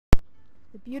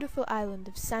the beautiful island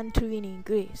of Santorini,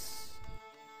 Greece.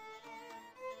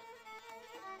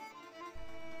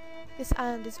 This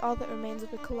island is all that remains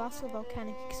of a colossal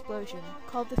volcanic explosion,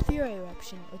 called the Thera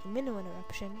eruption, or the Minoan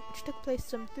eruption, which took place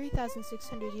some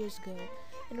 3,600 years ago,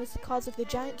 and was the cause of the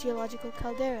giant geological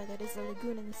caldera that is the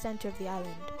lagoon in the center of the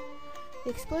island. The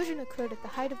explosion occurred at the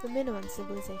height of the Minoan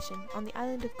civilization, on the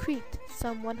island of Crete,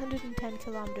 some 110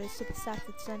 kilometers to the south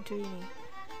of Santorini.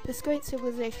 This great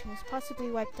civilization was possibly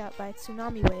wiped out by a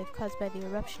tsunami wave caused by the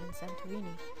eruption in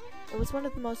Santorini. It was one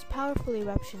of the most powerful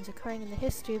eruptions occurring in the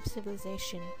history of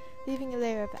civilization, leaving a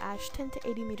layer of ash 10 to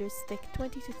 80 meters thick,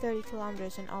 20 to 30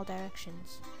 kilometers in all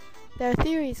directions. There are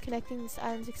theories connecting this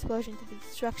island's explosion to the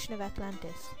destruction of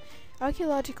Atlantis.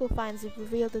 Archaeological finds have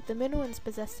revealed that the Minoans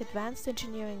possessed advanced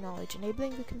engineering knowledge,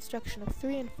 enabling the construction of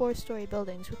 3- and 4-story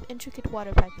buildings with intricate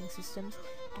water piping systems,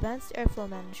 advanced airflow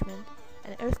management,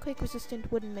 and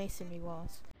earthquake-resistant wooden masonry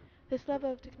walls. This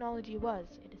level of technology was,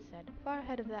 it is said, far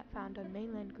ahead of that found on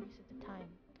mainland Greece at the time.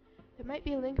 There might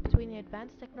be a link between the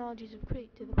advanced technologies of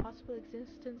Crete to the possible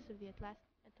existence of the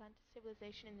Atlantis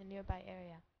civilization in the nearby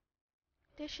area.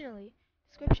 Additionally,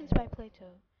 descriptions by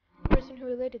Plato, the person who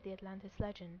related the Atlantis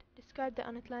legend, described that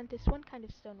on Atlantis one kind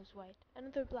of stone was white,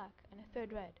 another black, and a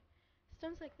third red.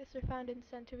 Stones like this are found in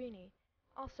Santorini.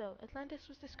 Also, Atlantis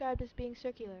was described as being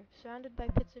circular, surrounded by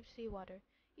pits of seawater,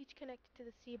 each connected to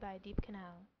the sea by a deep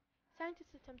canal.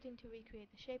 Scientists attempting to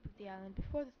recreate the shape of the island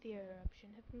before the Thera eruption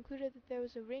have concluded that there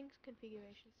was a ring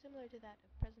configuration similar to that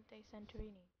of present-day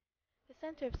Santorini. The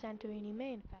center of Santorini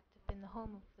may in fact have been the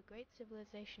home of the great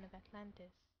civilization of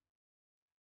Atlantis.